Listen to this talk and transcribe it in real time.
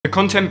The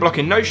content block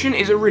in Notion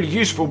is a really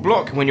useful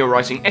block when you're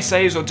writing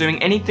essays or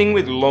doing anything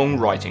with long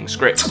writing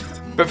scripts.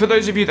 But for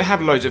those of you that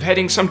have loads of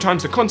headings,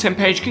 sometimes the content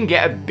page can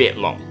get a bit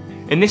long.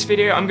 In this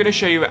video, I'm going to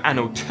show you an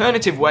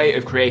alternative way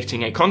of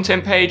creating a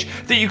content page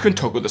that you can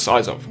toggle the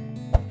size of.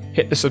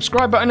 Hit the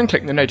subscribe button and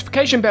click the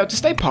notification bell to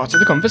stay part of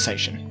the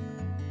conversation.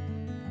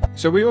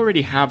 So we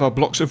already have our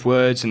blocks of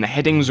words and the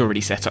headings already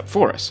set up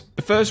for us.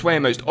 The first way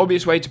and most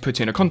obvious way to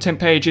put in a content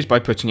page is by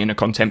putting in a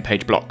content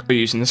page block. We're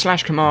using the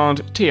 / command,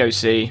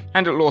 toc,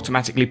 and it will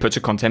automatically put a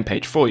content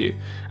page for you.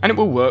 And it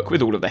will work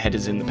with all of the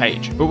headers in the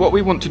page. But what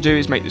we want to do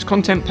is make this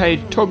content page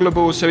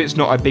toggleable so it's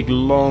not a big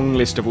long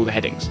list of all the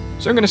headings.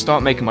 So I'm going to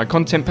start making my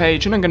content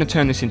page and I'm going to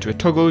turn this into a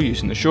toggle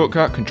using the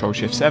shortcut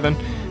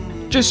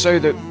Ctrl+Shift+7 just so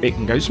that it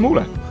can go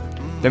smaller.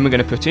 Then we're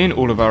going to put in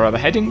all of our other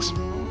headings.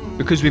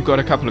 Because we've got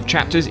a couple of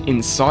chapters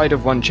inside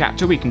of one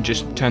chapter, we can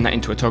just turn that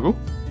into a toggle.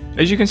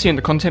 As you can see in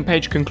the content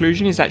page,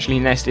 conclusion is actually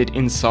nested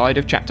inside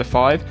of chapter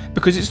 5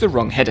 because it's the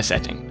wrong header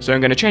setting. So I'm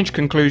going to change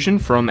conclusion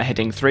from a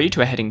heading 3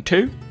 to a heading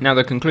 2. Now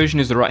the conclusion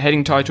is the right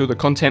heading title, the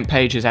content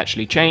page has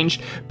actually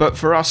changed, but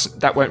for us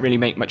that won't really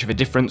make much of a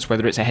difference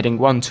whether it's a heading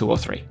 1, 2 or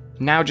 3.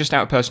 Now, just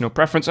out of personal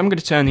preference, I'm going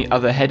to turn the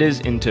other headers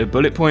into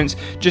bullet points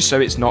just so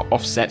it's not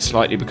offset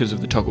slightly because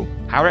of the toggle.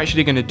 How we're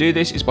actually going to do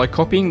this is by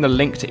copying the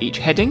link to each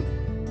heading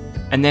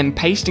and then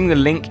pasting the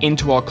link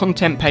into our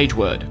content page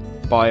word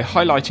by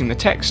highlighting the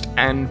text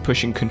and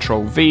pushing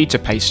Ctrl+V to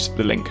paste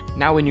the link.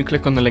 Now when you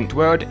click on the linked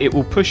word, it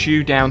will push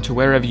you down to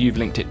wherever you've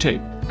linked it to.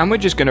 And we're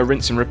just going to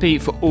rinse and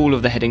repeat for all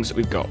of the headings that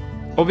we've got.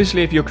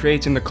 Obviously, if you're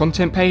creating the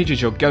content page as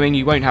you're going,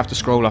 you won't have to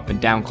scroll up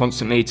and down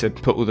constantly to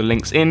put all the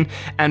links in,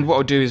 and what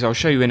I'll do is I'll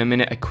show you in a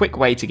minute a quick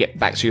way to get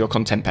back to your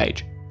content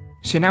page.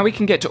 So now we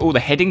can get to all the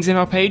headings in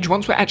our page.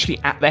 Once we're actually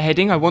at the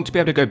heading, I want to be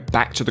able to go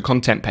back to the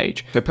content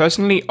page. So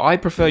personally, I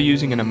prefer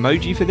using an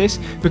emoji for this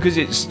because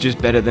it's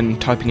just better than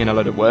typing in a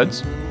load of words.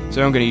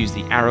 So I'm going to use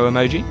the arrow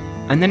emoji.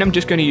 And then I'm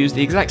just going to use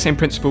the exact same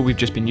principle we've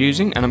just been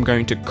using, and I'm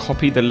going to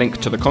copy the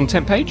link to the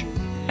content page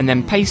and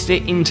then paste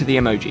it into the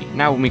emoji.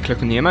 Now when we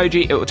click on the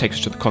emoji, it will take us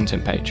to the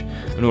content page.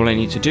 And all I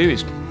need to do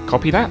is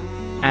copy that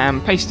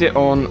and paste it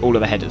on all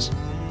of the headers.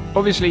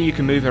 Obviously you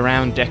can move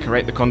around,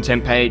 decorate the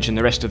content page and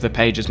the rest of the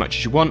page as much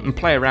as you want and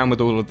play around with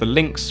all of the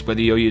links,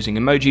 whether you're using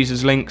emojis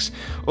as links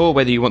or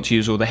whether you want to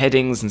use all the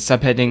headings and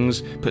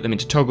subheadings, put them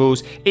into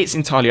toggles. It's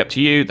entirely up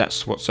to you.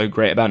 That's what's so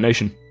great about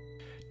Notion.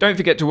 Don't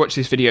forget to watch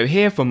this video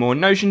here for more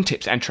Notion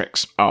tips and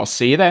tricks. I'll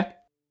see you there.